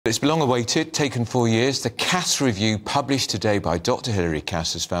It's long awaited, taken 4 years. The Cass review published today by Dr Hilary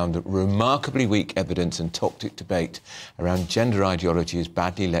Cass has found that remarkably weak evidence and toxic debate around gender ideology has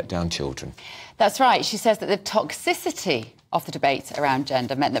badly let down children. That's right. She says that the toxicity of the debate around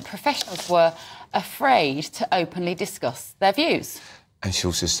gender meant that professionals were afraid to openly discuss their views. And she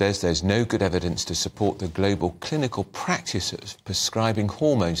also says there's no good evidence to support the global clinical practice of prescribing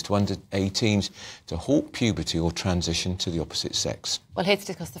hormones to under 18s to halt puberty or transition to the opposite sex. Well, here to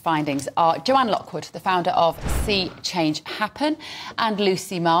discuss the findings are Joanne Lockwood, the founder of See Change Happen, and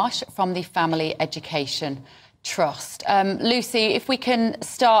Lucy Marsh from the Family Education Trust. Lucy, if we can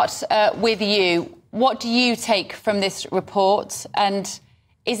start with you, what do you take from this report, and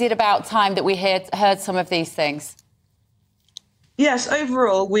is it about time that we heard some of these things? Yes,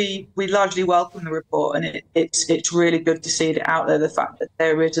 overall, we largely welcome the report, and it's really good to see it out there, the fact that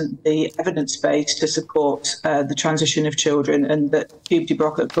there isn't the evidence base to support the transition of children, and that puberty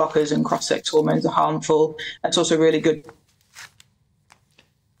blockers and cross-sex hormones are harmful. It's also really good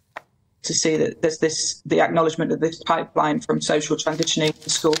to see that there's the acknowledgement of this pipeline from social transitioning in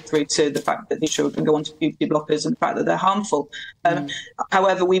school through to the fact that these children go on to puberty blockers and the fact that they're harmful.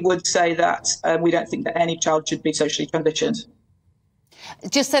 However, we would say that we don't think that any child should be socially transitioned.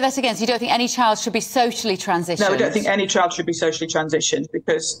 Just say that again. So you don't think any child should be socially transitioned? No, we don't think any child should be socially transitioned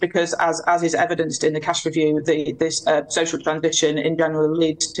because as is evidenced in the Cass review, this social transition in general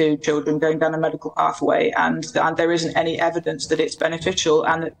leads to children going down a medical pathway, and there isn't any evidence that it's beneficial,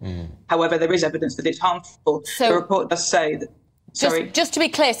 and however, there is evidence that it's harmful. So the report does say that. Just to be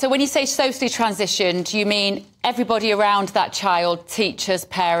clear, so when you say socially transitioned, you mean everybody around that child, teachers,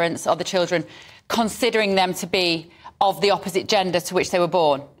 parents, other children, considering them to be of the opposite gender to which they were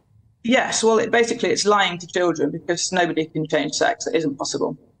born? Yes, well, it's lying to children because nobody can change sex. It isn't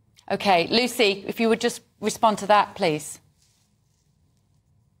possible. OK, Lucy, if you would just respond to that, please.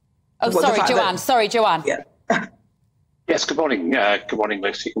 Oh, well, Joanne. Sorry, Joanne. Yeah. Yes, good morning. Good morning,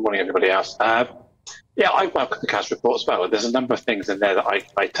 Lucy. Good morning, everybody else. Yeah, I welcome the Cass report as well. There's a number of things in there that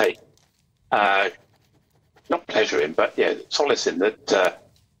I take not pleasure in, but yeah, solace in that.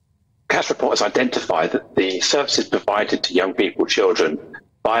 Cass report has identified that the services provided to young people, children,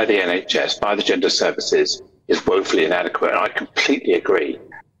 by the NHS, by the gender services, is woefully inadequate. And I completely agree.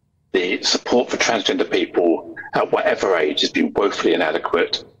 The support for transgender people at whatever age has been woefully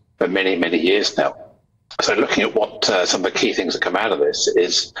inadequate for many, many years now. So looking at what some of the key things that come out of this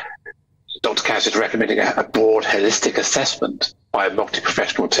is Dr. Cass is recommending a broad, holistic assessment by a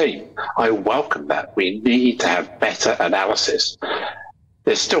multi-professional team. I welcome that. We need to have better analysis.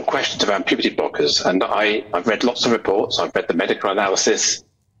 There's still questions around puberty blockers, and I've read lots of reports. I've read the medical analysis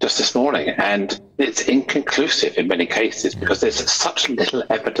just this morning, and it's inconclusive in many cases because there's such little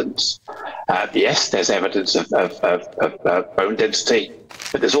evidence. Yes, there's evidence of bone density,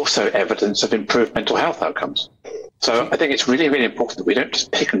 but there's also evidence of improved mental health outcomes. So I think it's really, really important that we don't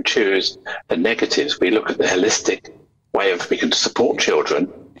just pick and choose the negatives. We look at the holistic way of we can support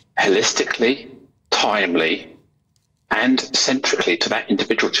children holistically, timely, and centrically to that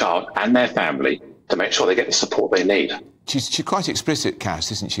individual child and their family to make sure they get the support they need. She's quite explicit, Cass,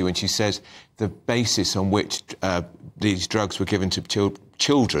 isn't she, when she says the basis on which these drugs were given to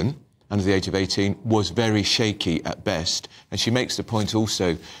children under the age of 18 was very shaky at best. And she makes the point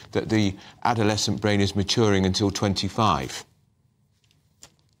also that the adolescent brain is maturing until 25.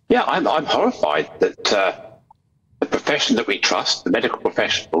 Yeah, I'm horrified that the profession that we trust, the medical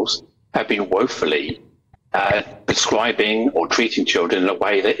professionals, have been woefully prescribing or treating children in a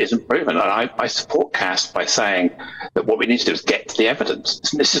way that isn't proven. And I support Cass by saying that what we need to do is get to the evidence.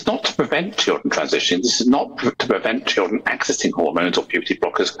 This is not to prevent children transitioning. This is not to prevent children accessing hormones or puberty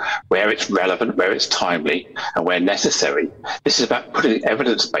blockers where it's relevant, where it's timely, and where necessary. This is about putting the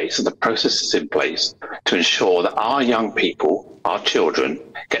evidence base and the processes in place to ensure that our young people, our children,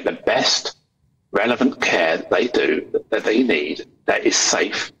 get the best relevant care that they need, that is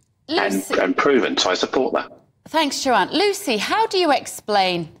safe and proven, so I support that. Thanks, Joanne. Lucy, how do you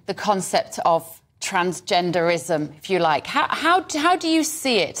explain the concept of transgenderism, if you like? How do you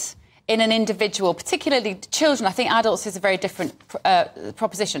see it in an individual, particularly children? I think adults is a very different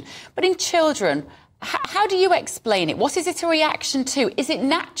proposition. But in children, how do you explain it? What is it a reaction to? Is it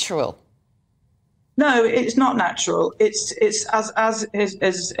natural? No, it's not natural. It's as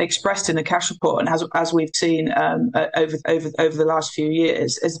is expressed in the Cass report, and as we've seen over the last few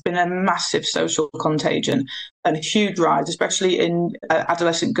years, there's been a massive social contagion and a huge rise, especially in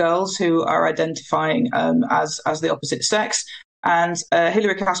adolescent girls who are identifying as the opposite sex. And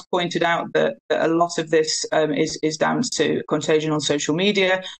Hilary Cass pointed out that a lot of this is down to contagion on social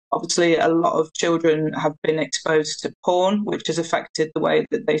media. Obviously, a lot of children have been exposed to porn, which has affected the way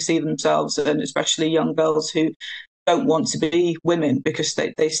that they see themselves, and especially young girls who don't want to be women because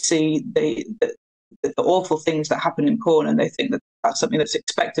they see the awful things that happen in porn, and they think that that's something that's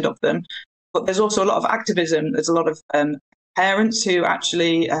expected of them. But there's also a lot of activism. There's a lot of parents who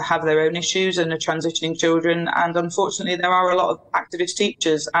actually have their own issues and are transitioning children. And unfortunately, there are a lot of activist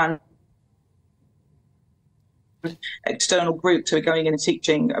teachers and external groups who are going in and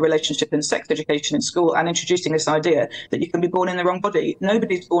teaching a relationship and sex education in school and introducing this idea that you can be born in the wrong body.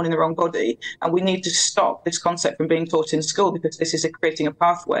 Nobody's born in the wrong body. And we need to stop this concept from being taught in school, because this is creating a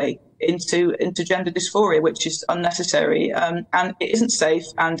pathway into gender dysphoria, which is unnecessary. And it isn't safe,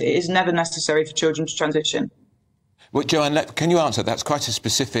 and it is never necessary for children to transition. Well, Joanne, can you answer? That's quite a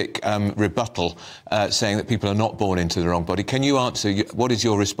specific rebuttal, saying that people are not born into the wrong body. Can you answer, what is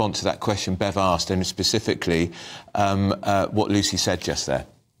your response to that question Bev asked, and specifically what Lucy said just there?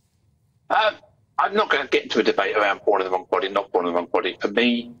 I'm not going to get into a debate around born in the wrong body, not born in the wrong body. For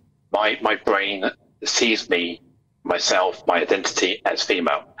me, my brain sees me, myself, my identity as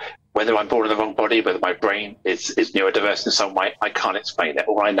female. Whether I'm born in the wrong body, whether my brain is neurodiverse in some way, I can't explain it.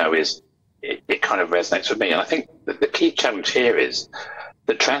 All I know is it kind of resonates with me. And I think that the key challenge here is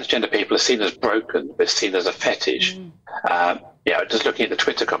that transgender people are seen as broken, they're seen as a fetish. Just looking at the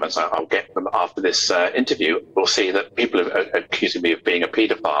Twitter comments I'll get them after this interview, we'll see that people are accusing me of being a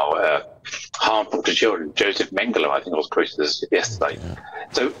paedophile, harmful to children. Joseph Mengele, I think I was quoted this yesterday. Yeah.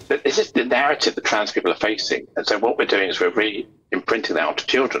 So this is the narrative that trans people are facing. And so what we're doing is we're really imprinting that onto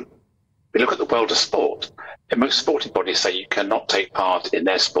children. We look at the world of sport, and most sporting bodies say you cannot take part in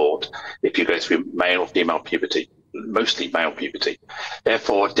their sport if you go through male or female puberty, mostly male puberty.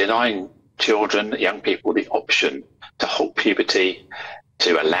 Therefore, denying children, young people, the option to halt puberty,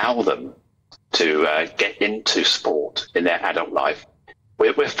 to allow them to get into sport in their adult life,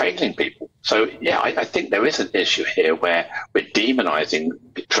 we're failing people. So, yeah, I think there is an issue here where we're demonizing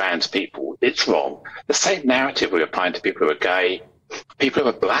trans people. It's wrong. The same narrative we're applying to people who are gay, people who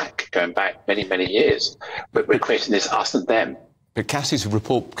are black, going back many, many years. But we're creating this us and them. But Cassie's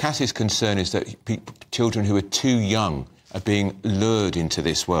concern is that children who are too young are being lured into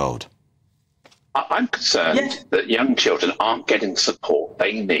this world. I'm concerned that young children aren't getting support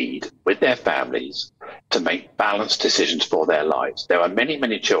they need with their families to make balanced decisions for their lives. There are many,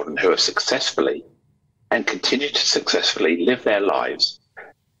 many children who have successfully and continue to successfully live their lives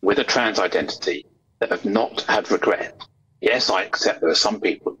with a trans identity that have not had regret. Yes, I accept there are some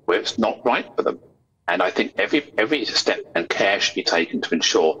people where it's not right for them. And I think every step and care should be taken to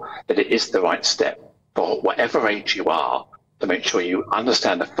ensure that it is the right step for whatever age you are, to make sure you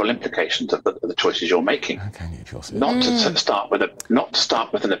understand the full implications of the choices you're making. Not to start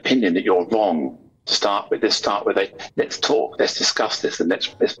with an opinion that you're wrong. To start with let's talk, let's discuss this, and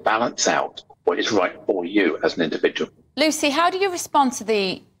let's balance out what is right for you as an individual. Lucy, how do you respond to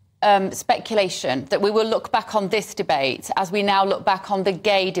the speculation that we will look back on this debate as we now look back on the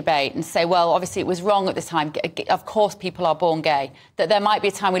gay debate and say, well, obviously it was wrong at the time. Of course people are born gay. That there might be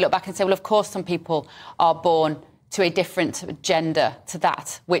a time we look back and say, well, of course some people are born to a different gender to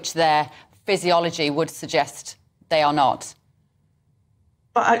that which their physiology would suggest they are not.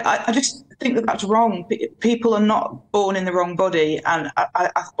 But I just think that that's wrong. People are not born in the wrong body. And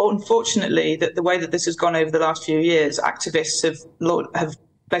unfortunately, that the way that this has gone over the last few years, activists have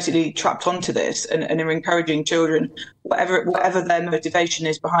basically trapped onto this and are encouraging children, whatever their motivation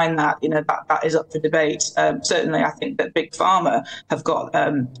is behind that, that is up for debate. Certainly, I think that Big Pharma have got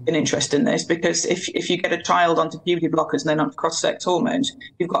an interest in this, because if you get a child onto puberty blockers and then onto cross-sex hormones,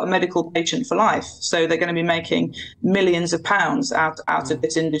 you've got a medical patient for life. So they're going to be making millions of pounds out of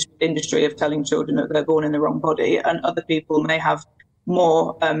this industry of telling children that they're born in the wrong body, and other people may have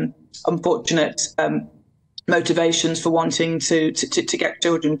more unfortunate motivations for wanting to get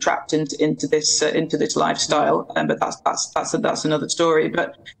children trapped into this lifestyle, but that's another story.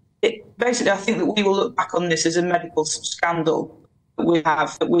 But basically, I think that we will look back on this as a medical scandal.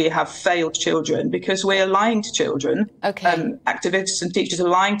 That we have failed children because we are lying to children. Okay. Activists and teachers are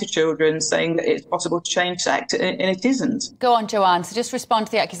lying to children, saying that it's possible to change sex, and it isn't. Go on, Joanne. So just respond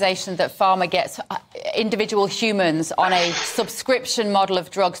to the accusation that Pharma gets individual humans on a subscription model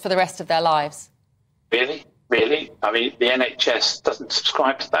of drugs for the rest of their lives. Really? I mean, the NHS doesn't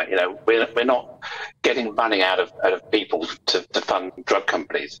subscribe to that. We're not getting money out of people to fund drug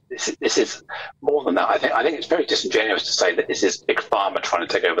companies. This is more than that. I think it's very disingenuous to say that this is Big Pharma trying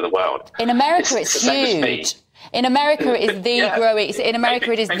to take over the world. In America, it's huge. In America, it is the growing. In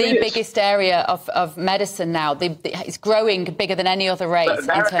America, it is the biggest area of medicine now. It's growing bigger than any other race.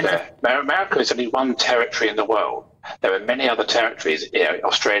 America is only one territory in the world. There are many other territories,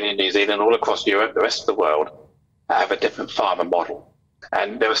 Australia, New Zealand, all across Europe, the rest of the world, have a different pharma model.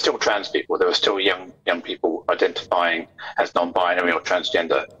 And there are still trans people. There are still young people identifying as non-binary or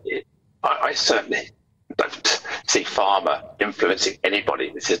transgender. I certainly don't see pharma influencing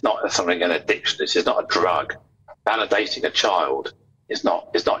anybody. This is not something, an addiction. This is not a drug. Validating a child is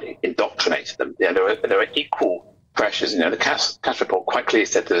not indoctrinating them. There are equal pressures. The Cass report quite clearly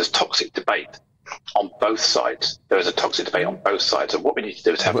said there's toxic debate on both sides. There is a toxic debate on both sides, and what we need to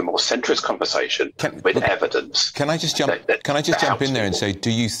do is have a more centrist conversation with evidence. Can I just jump in there and say,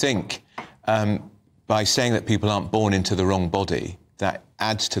 do you think by saying that people aren't born into the wrong body, that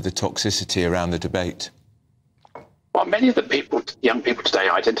adds to the toxicity around the debate? Well, many of the young people today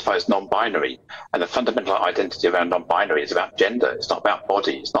identify as non-binary, and the fundamental identity around non-binary is about gender. It's not about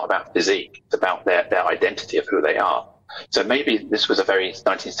body. It's not about physique. It's about their identity of who they are. So maybe this was a very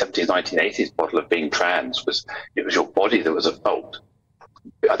 1970s, 1980s model of being trans. It was your body that was at fault.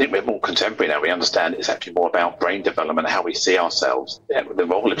 I think we're more contemporary now. We understand it's actually more about brain development, how we see ourselves, the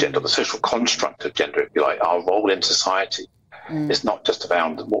role of gender, the social construct of gender, if you like, our role in society. It's not just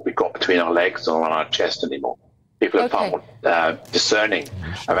about what we've got between our legs or on our chest anymore. People are far more discerning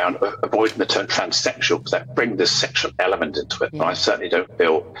around avoiding the term transsexual, because that brings this sexual element into it. And I certainly don't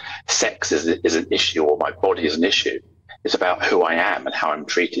feel sex is an issue or my body is an issue. It's about who I am and how I'm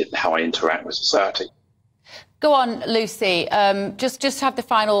treated and how I interact with society. Go on, Lucy. Just have the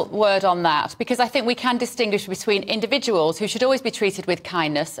final word on that, because I think we can distinguish between individuals who should always be treated with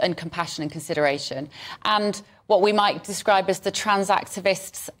kindness and compassion and consideration, and what we might describe as the trans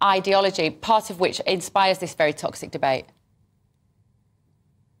activists' ideology, part of which inspires this very toxic debate.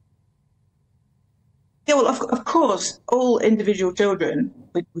 Yeah, well, of course, all individual children,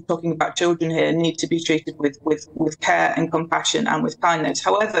 we're talking about children here, need to be treated with care and compassion and with kindness.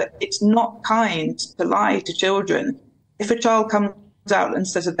 However, it's not kind to lie to children. If a child comes out and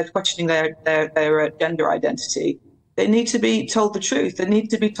says that they're questioning their gender identity, they need to be told the truth. They need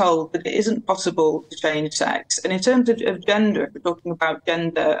to be told that it isn't possible to change sex. And in terms of gender, if we're talking about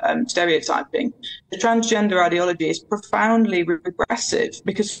gender stereotyping, the transgender ideology is profoundly regressive,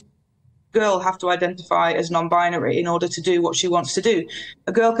 because girl have to identify as non-binary in order to do what she wants to do.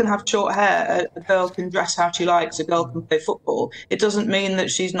 A girl can have short hair, a girl can dress how she likes, a girl can play football. It doesn't mean that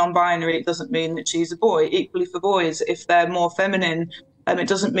she's non-binary, it doesn't mean that she's a boy. Equally for boys, if they're more feminine, it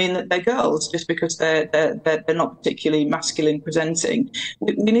doesn't mean that they're girls just because they're not particularly masculine presenting.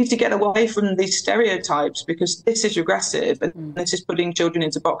 We need to get away from these stereotypes, because this is regressive, and this is putting children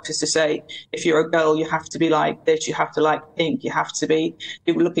into boxes to say, if you're a girl, you have to be like this, you have to like pink, you have to be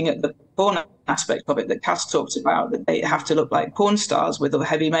looking at the porn aspect of it that Cass talked about, that they have to look like porn stars with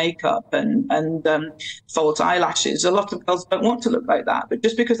heavy makeup and false eyelashes. A lot of girls don't want to look like that, but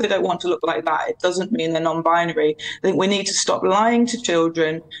just because they don't want to look like that, it doesn't mean they're non-binary. I think we need to stop lying to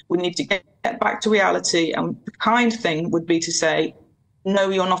children. We need to get back to reality, and the kind thing would be to say, no,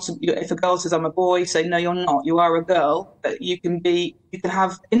 you're not. If a girl says I'm a boy, say no, you're not. You are a girl. You can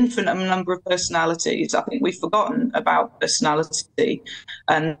have infinite number of personalities. I think we've forgotten about personality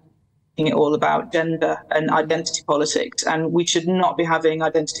and it all about gender and identity politics, and we should not be having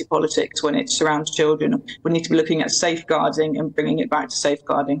identity politics when it surrounds children. We need to be looking at safeguarding and bringing it back to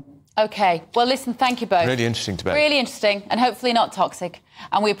safeguarding. OK, well, listen, thank you both. Really interesting debate. Really interesting, and hopefully not toxic.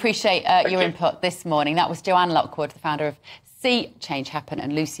 And we appreciate your input this morning. That was Joanne Lockwood, the founder of See Change Happen,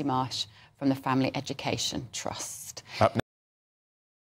 and Lucy Marsh from the Family Education Trust.